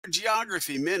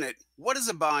Geography Minute, what is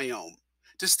a biome?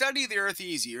 To study the Earth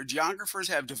easier, geographers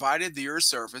have divided the Earth's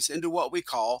surface into what we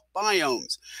call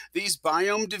biomes. These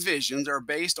biome divisions are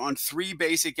based on three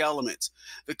basic elements: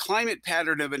 the climate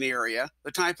pattern of an area,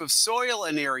 the type of soil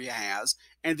an area has,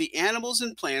 and the animals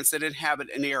and plants that inhabit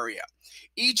an area.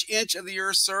 Each inch of the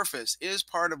Earth's surface is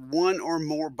part of one or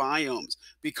more biomes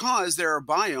because there are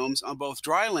biomes on both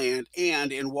dry land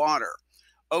and in water.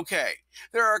 Okay,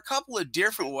 there are a couple of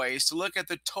different ways to look at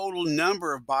the total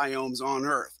number of biomes on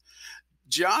Earth.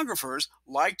 Geographers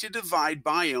like to divide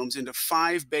biomes into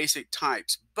five basic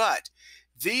types, but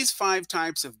these five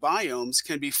types of biomes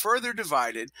can be further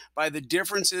divided by the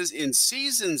differences in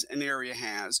seasons an area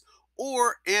has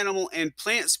or animal and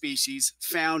plant species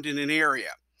found in an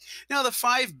area. Now, the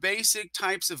five basic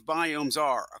types of biomes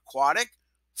are aquatic,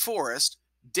 forest,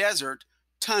 desert,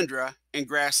 tundra, and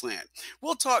grassland.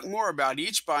 We'll talk more about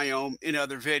each biome in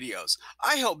other videos.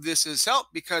 I hope this has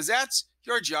helped because that's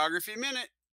your Geography Minute.